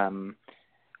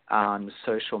 On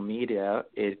social media,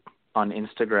 on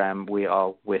Instagram, we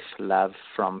are with Love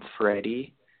from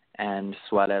Freddie, and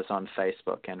as well as on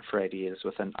Facebook, and Freddie is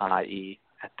with an IE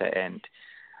at the end.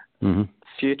 Mm-hmm.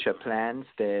 Future plans,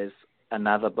 there's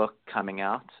another book coming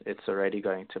out. It's already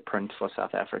going to print for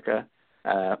South Africa.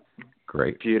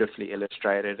 Great. Beautifully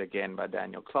illustrated, again, by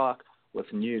Daniel Clark,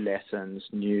 with new lessons,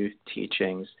 new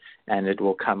teachings, and it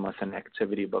will come with an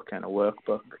activity book and a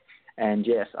workbook. And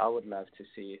yes, I would love to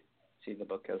see the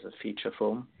book as a feature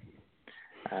film.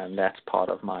 And that's part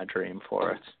of my dream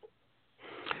for it.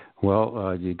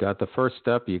 Well, you got the first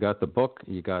step. You got the book.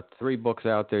 You got 3 books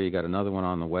out there. You got another one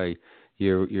on the way.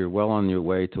 You're well on your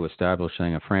way to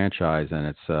establishing a franchise, and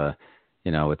it's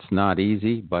it's not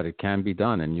easy, but it can be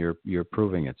done, and you're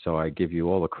proving it. So I give you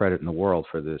all the credit in the world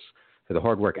for this, for the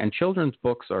hard work. And children's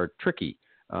books are tricky.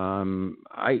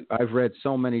 I've read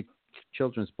so many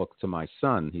children's books to my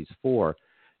son. He's 4,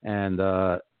 and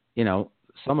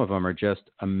some of them are just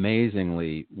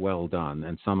amazingly well done,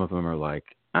 and some of them are like,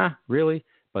 really?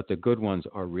 But the good ones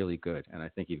are really good, and I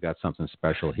think you've got something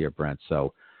special here, Brent.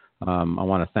 So I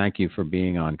want to thank you for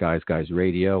being on Guys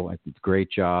Radio. Great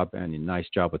job, and a nice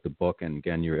job with the book. And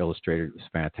again, your illustrator was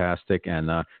fantastic. And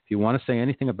if you want to say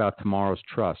anything about Tomorrow's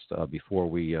Trust before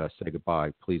we say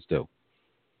goodbye, please do.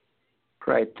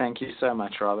 Great. Thank you so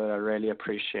much, Robert. I really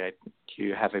appreciate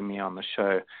you having me on the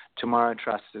show. Tomorrow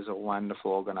Trust is a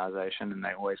wonderful organization, and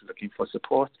they're always looking for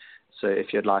support. So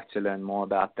if you'd like to learn more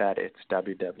about that, it's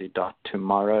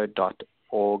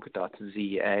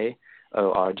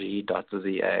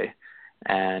www.tomorrow.org.za,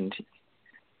 and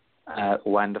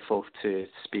wonderful to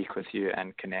speak with you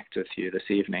and connect with you this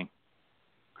evening.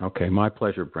 Okay, my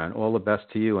pleasure, Brent. All the best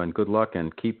to you, and good luck,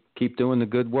 and keep doing the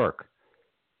good work.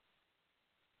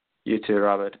 You too,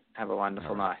 Robert. Have a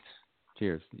wonderful night.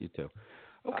 Cheers. You too.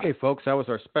 Okay, folks, that was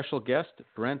our special guest,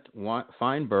 Brent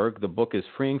Feinberg. The book is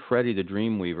Freeing Freddie the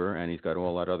Dreamweaver, and he's got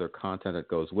all that other content that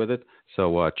goes with it.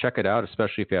 So check it out,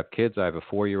 especially if you have kids. I have a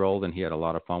 4-year-old, and he had a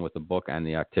lot of fun with the book and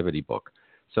the activity book.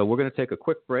 So we're going to take a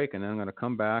quick break, and then I'm going to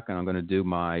come back, and I'm going to do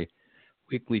my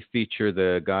weekly feature,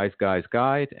 the Guys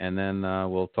Guide, and then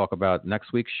we'll talk about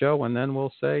next week's show, and then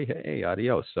we'll say, hey,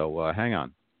 adios. So hang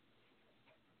on.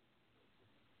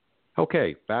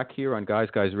 Okay, back here on Guys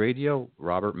Radio,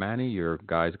 Robert Manni, your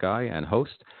Guys Guy and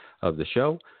host of the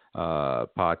show,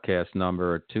 podcast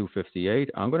number 258.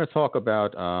 I'm going to talk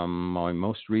about my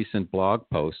most recent blog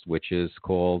post, which is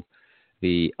called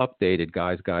The Updated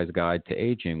Guys Guide to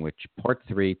Aging, which Part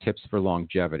 3, Tips for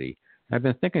Longevity. I've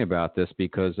been thinking about this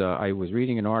because I was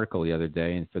reading an article the other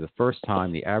day, and for the first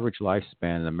time, the average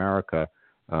lifespan in America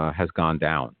has gone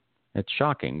down. It's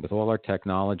shocking with all our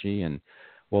technology and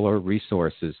all our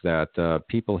resources that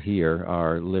people here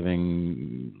are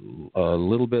living a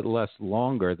little bit less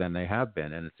longer than they have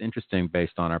been. And it's interesting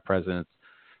based on our president's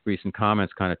recent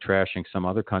comments kind of trashing some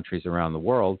other countries around the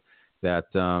world that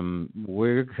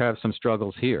we have some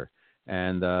struggles here.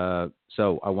 And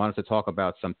so I wanted to talk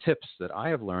about some tips that I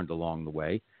have learned along the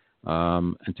way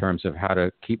in terms of how to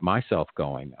keep myself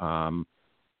going.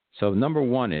 So number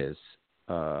one is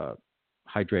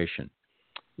hydration.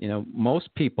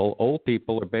 Most people, old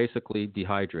people, are basically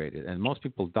dehydrated, and most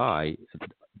people die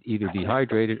either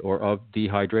dehydrated or of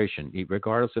dehydration,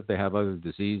 regardless if they have other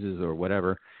diseases or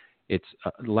whatever. It's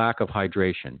a lack of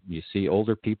hydration. You see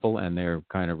older people, and they're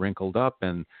kind of wrinkled up,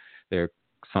 and they're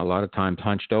a lot of times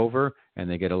hunched over, and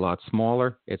they get a lot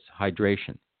smaller. It's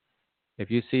hydration.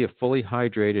 If you see a fully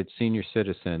hydrated senior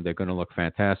citizen, they're going to look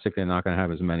fantastic. They're not going to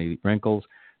have as many wrinkles.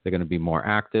 They're going to be more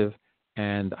active.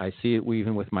 And I see it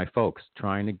even with my folks,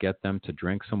 trying to get them to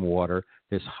drink some water,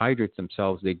 just hydrate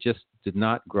themselves. They just did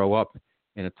not grow up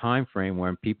in a time frame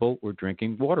when people were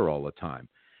drinking water all the time.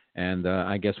 And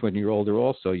I guess when you're older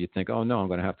also, you think, oh, no, I'm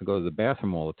going to have to go to the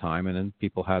bathroom all the time. And then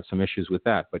people have some issues with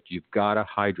that. But you've got to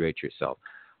hydrate yourself.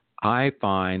 I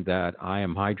find that I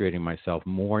am hydrating myself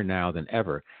more now than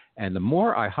ever. And the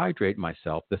more I hydrate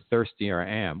myself, the thirstier I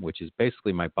am, which is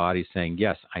basically my body saying,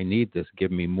 yes, I need this,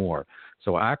 give me more.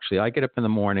 So actually, I get up in the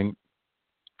morning,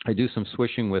 I do some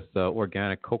swishing with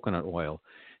organic coconut oil.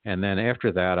 And then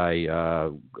after that, I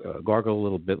gargle a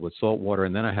little bit with salt water.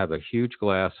 And then I have a huge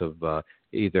glass of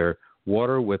either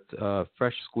water with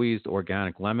fresh squeezed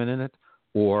organic lemon in it,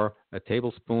 or a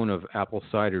tablespoon of apple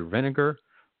cider vinegar,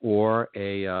 or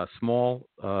a small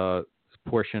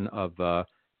portion of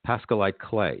Pascalite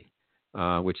clay,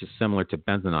 which is similar to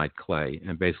bentonite clay,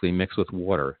 and basically mixed with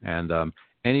water. And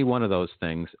any one of those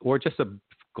things, or just a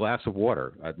glass of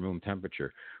water at room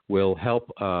temperature, will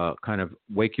help kind of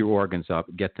wake your organs up,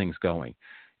 get things going.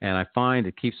 And I find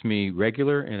it keeps me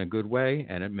regular in a good way,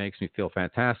 and it makes me feel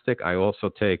fantastic. I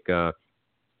also take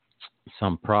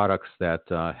some products that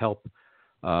help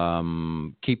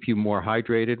keep you more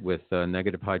hydrated with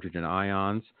negative hydrogen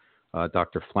ions.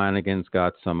 Dr. Flanagan's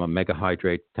got some omega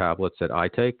hydrate tablets that I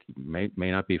take. May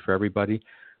not be for everybody,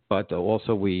 But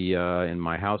also we, in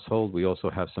my household, we also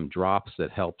have some drops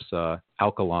that helps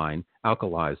alkalize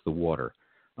the water.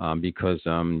 Because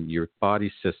your body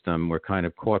system, we're kind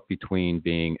of caught between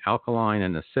being alkaline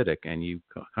and acidic, and you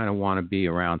kind of want to be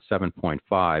around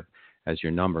 7.5 as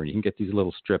your number. You can get these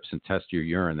little strips and test your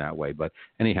urine that way. But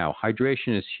anyhow,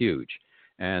 hydration is huge.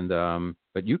 And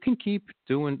but you can keep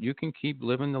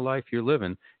living the life you're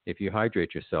living if you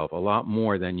hydrate yourself a lot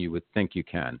more than you would think you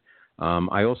can.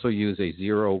 I also use a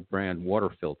Zero brand water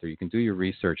filter. You can do your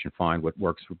research and find what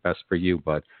works best for you,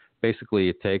 but basically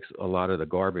it takes a lot of the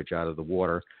garbage out of the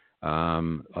water.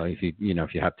 If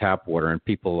you have tap water, and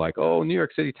people are like, oh, New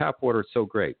York City tap water is so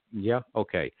great. Yeah,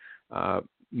 okay,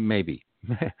 maybe.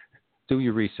 Do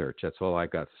your research. That's all I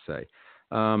got to say.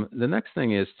 The next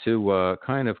thing is to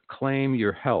kind of claim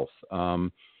your health.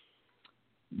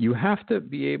 You have to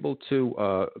be able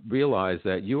to realize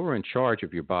that you are in charge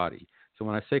of your body. So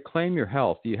when I say claim your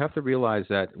health, you have to realize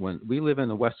that when we live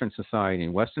in a Western society,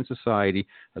 and Western society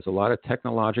has a lot of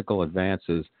technological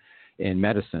advances in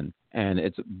medicine, and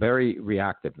it's very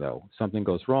reactive, though. Something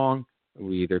goes wrong,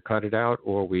 we either cut it out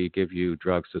or we give you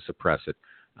drugs to suppress it.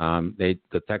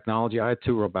 The technology, I had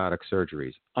 2 robotic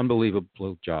surgeries.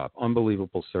 Unbelievable job,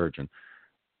 unbelievable surgeon.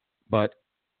 But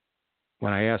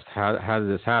when I asked how did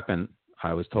this happen,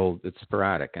 I was told it's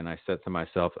sporadic. And I said to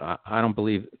myself, I don't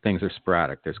believe things are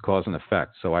sporadic. There's cause and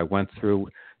effect. So I went through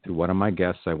one of my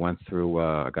guests. I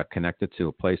got connected to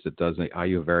a place that does the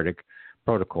Ayurvedic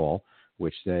protocol,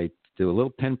 which they do a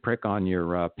little pinprick on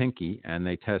your pinky, and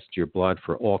they test your blood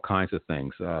for all kinds of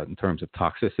things in terms of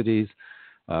toxicities,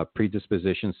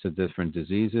 predispositions to different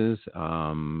diseases,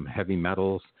 heavy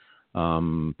metals,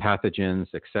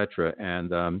 pathogens, etc.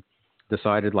 And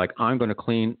decided, like, I'm going to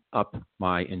clean up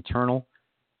my internal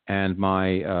and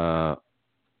my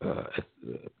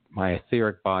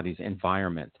etheric body's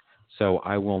environment. So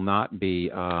I will not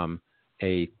be a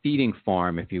feeding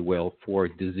farm, if you will, for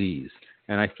disease.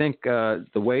 And I think the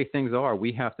way things are,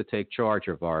 we have to take charge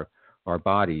of our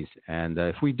bodies. And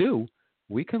if we do,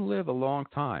 we can live a long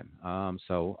time.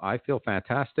 So I feel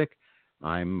fantastic.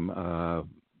 I'm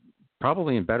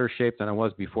probably in better shape than I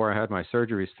was before I had my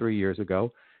surgeries 3 years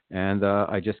ago. And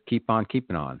I just keep on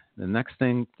keeping on. The next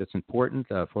thing that's important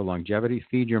for longevity,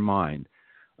 feed your mind.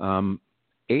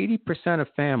 80% of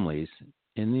families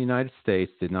in the United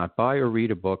States did not buy or read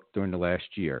a book during the last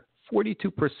year.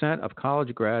 42% of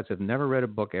college grads have never read a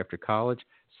book after college.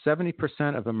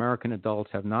 70% of American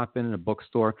adults have not been in a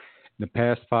bookstore in the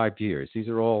past 5 years. These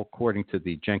are all according to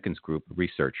the Jenkins Group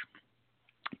research.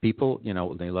 People,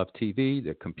 they love TV,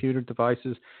 their computer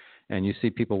devices, and you see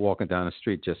people walking down the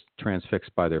street just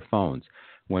transfixed by their phones.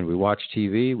 When we watch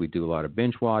TV, we do a lot of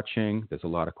binge watching. There's a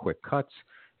lot of quick cuts.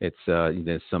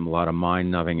 There's a lot of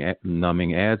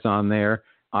mind-numbing ads on there.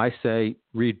 I say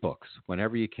read books.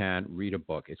 Whenever you can, read a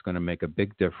book. It's going to make a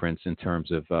big difference in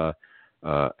terms of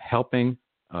helping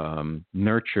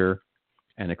nurture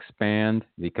and expand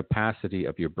the capacity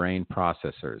of your brain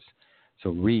processors. So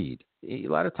read. A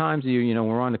lot of times,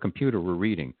 we're on the computer, we're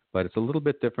reading, but it's a little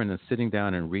bit different than sitting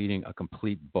down and reading a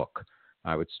complete book.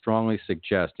 I would strongly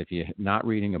suggest, if you're not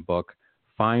reading a book,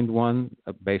 find one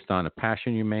based on a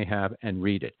passion you may have and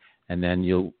read it. And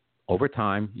then over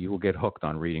time, you will get hooked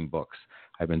on reading books.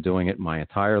 I've been doing it my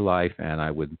entire life, and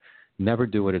I would never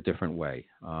do it a different way.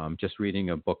 Just reading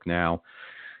a book now.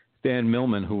 Dan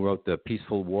Millman, who wrote The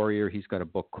Peaceful Warrior, he's got a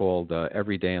book called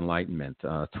Everyday Enlightenment,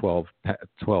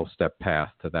 12-step path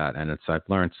to that. And I've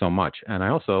learned so much. And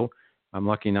I'm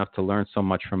lucky enough to learn so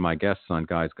much from my guests on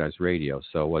Guys Radio.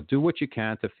 So do what you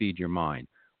can to feed your mind.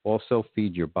 Also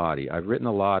feed your body. I've written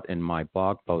a lot in my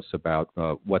blog posts about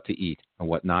what to eat and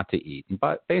what not to eat.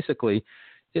 But basically,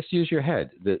 just use your head.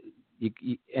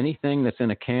 Anything that's in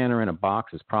a can or in a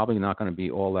box is probably not going to be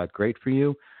all that great for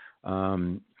you.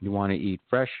 You want to eat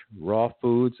fresh, raw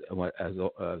foods as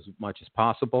much as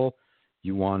possible.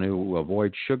 You want to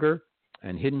avoid sugar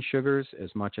and hidden sugars as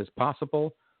much as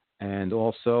possible. And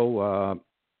also,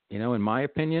 in my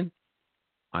opinion,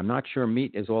 I'm not sure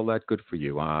meat is all that good for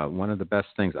you. One of the best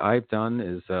things I've done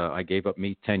is I gave up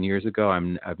meat 10 years ago.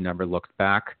 I've never looked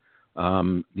back.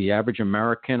 The average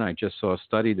American, I just saw a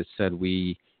study that said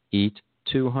we eat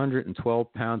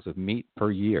 212 pounds of meat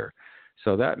per year.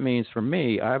 So that means for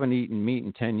me, I haven't eaten meat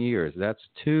in 10 years. That's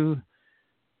over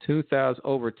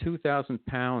 2,000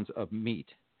 pounds of meat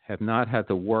have not had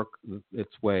to work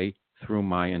its way through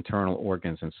my internal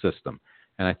organs and system.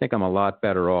 And I think I'm a lot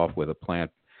better off with a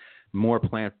more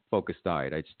plant-focused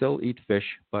diet. I'd still eat fish,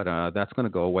 but that's going to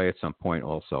go away at some point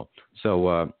also.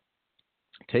 So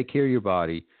take care of your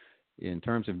body. In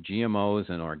terms of GMOs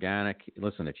and organic,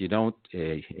 listen, if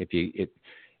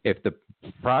If the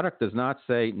product does not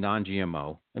say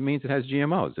non-GMO, it means it has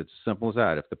GMOs. It's as simple as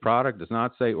that. If the product does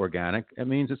not say organic, it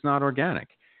means it's not organic.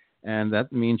 And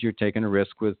that means you're taking a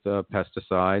risk with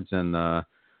pesticides and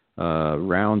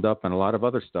Roundup and a lot of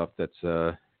other stuff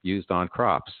that's used on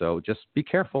crops. So just be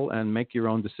careful and make your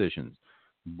own decisions.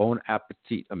 Bon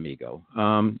appetit, amigo.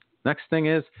 Next thing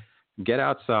is get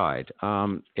outside.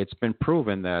 It's been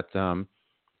proven that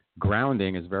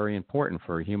grounding is very important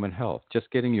for human health. Just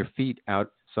getting your feet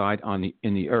outside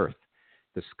in the earth.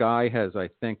 The sky has, I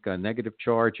think, a negative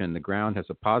charge, and the ground has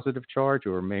a positive charge,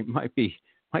 or might be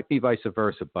vice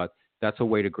versa. But that's a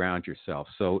way to ground yourself.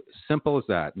 So simple as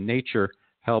that. Nature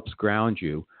helps ground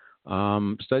you.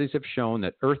 Studies have shown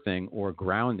that earthing, or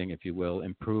grounding, if you will,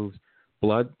 improves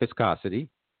blood viscosity,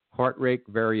 heart rate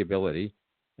variability,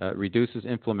 reduces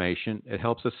inflammation, it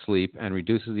helps us sleep, and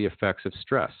reduces the effects of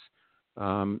stress.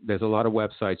 There's a lot of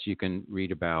websites you can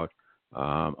read about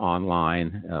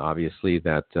online, obviously,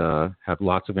 that have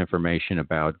lots of information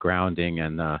about grounding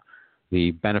and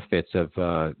the benefits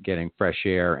of getting fresh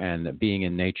air and being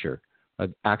in nature.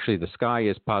 Actually, the sky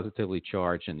is positively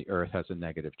charged and the earth has a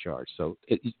negative charge. So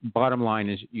bottom line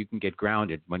is you can get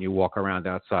grounded when you walk around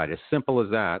outside. As simple as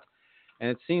that. And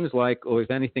it seems like with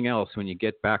anything else, when you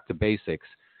get back to basics,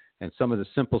 and some of the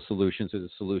simple solutions are the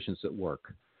solutions that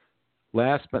work.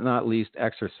 Last but not least,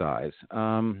 exercise.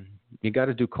 You got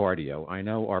to do cardio. I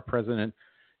know our president,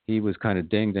 he was kind of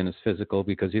dinged in his physical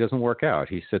because he doesn't work out.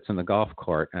 He sits in the golf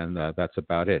cart, and that's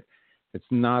about it. It's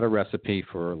not a recipe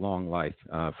for long life,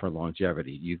 for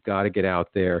longevity. You've got to get out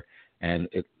there, and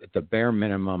at the bare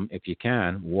minimum, if you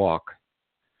can, walk.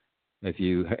 If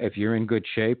you're in good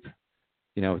shape,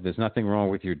 if there's nothing wrong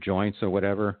with your joints or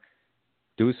whatever,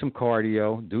 do some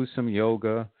cardio, do some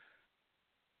yoga,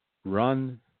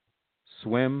 run,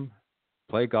 swim,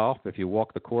 play golf. If you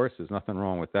walk the course, there's nothing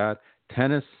wrong with that.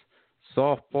 Tennis,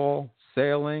 softball,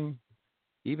 sailing,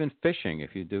 even fishing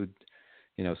if you do,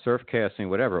 surf casting,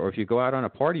 whatever. Or if you go out on a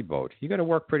party boat, you got to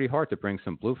work pretty hard to bring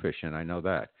some bluefish in. I know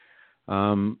that.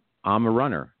 I'm a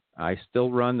runner. I still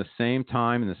run the same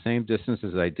time and the same distance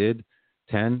as I did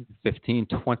 10, 15,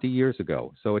 20 years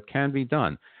ago. So it can be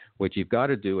done. What you've got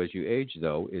to do as you age,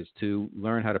 though, is to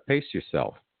learn how to pace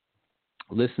yourself.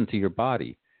 Listen to your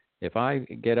body. If I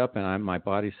get up and my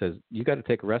body says, you got to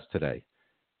take a rest today,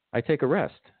 I take a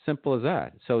rest. Simple as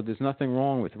that. So there's nothing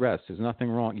wrong with rest. There's nothing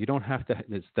wrong. You don't have to.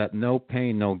 It's that no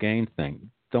pain, no gain thing.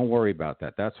 Don't worry about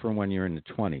that. That's from when you're in the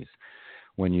 20s.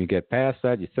 When you get past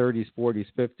that, your 30s, 40s,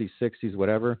 50s, 60s,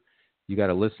 whatever, you got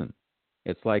to listen.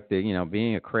 It's like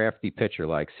being a crafty pitcher,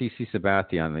 like CC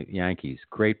Sabathia on the Yankees.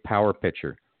 Great power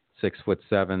pitcher,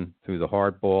 6'7", threw the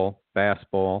hard ball,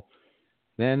 fastball.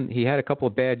 Then he had a couple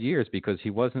of bad years because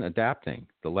he wasn't adapting.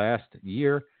 Last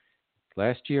year,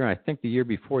 I think the year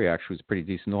before, he actually was pretty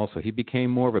decent also. He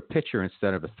became more of a pitcher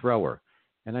instead of a thrower.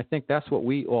 And I think that's what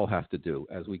we all have to do.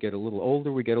 As we get a little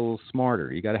older, we get a little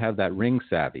smarter. You got to have that ring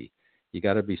savvy. You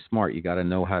got to be smart. You got to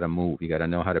know how to move. You got to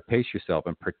know how to pace yourself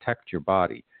and protect your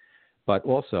body. But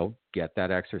also get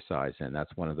that exercise in.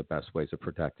 That's one of the best ways of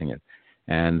protecting it.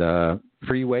 And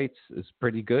free weights is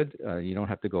pretty good. You don't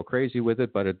have to go crazy with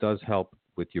it, but it does help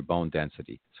with your bone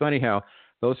density. So anyhow,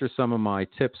 those are some of my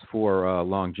tips for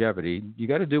longevity. You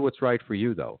got to do what's right for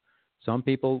you, though. Some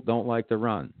people don't like to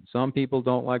run. Some people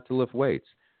don't like to lift weights.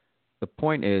 The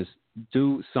point is,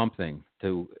 do something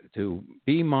to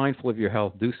be mindful of your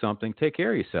health. Do something. Take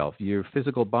care of yourself. Your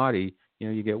physical body,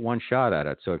 you get one shot at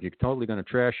it. So if you're totally going to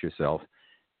trash yourself,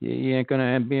 you ain't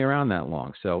going to be around that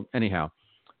long. So anyhow,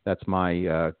 that's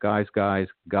my guys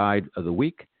guide of the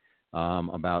week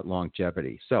about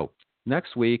longevity. So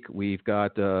next week, we've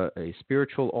got a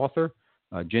spiritual author.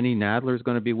 Ginny Nadler is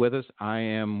going to be with us. I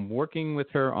am working with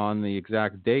her on the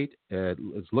exact date.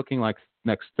 It's looking like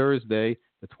next Thursday,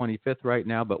 the 25th right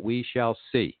now, but we shall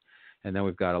see. And then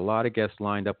we've got a lot of guests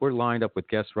lined up. We're lined up with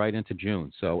guests right into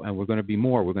June. And we're going to be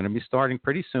more. We're going to be starting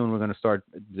pretty soon. We're going to start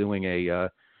doing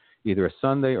either a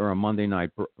Sunday or a Monday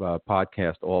night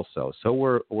podcast also. So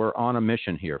we're on a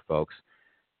mission here, folks.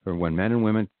 For when men and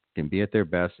women can be at their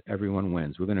best, everyone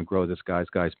wins. We're going to grow this Guys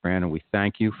brand, and we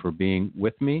thank you for being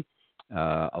with me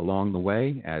along the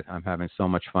way. I'm having so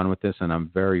much fun with this, and I'm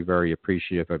very, very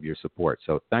appreciative of your support.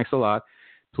 So thanks a lot.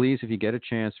 Please, if you get a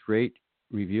chance, rate,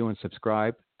 review, and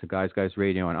subscribe to Guys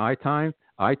Radio on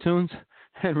iTunes.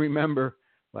 And remember,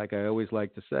 like I always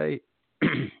like to say,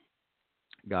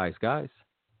 guys,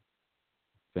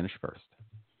 finish first.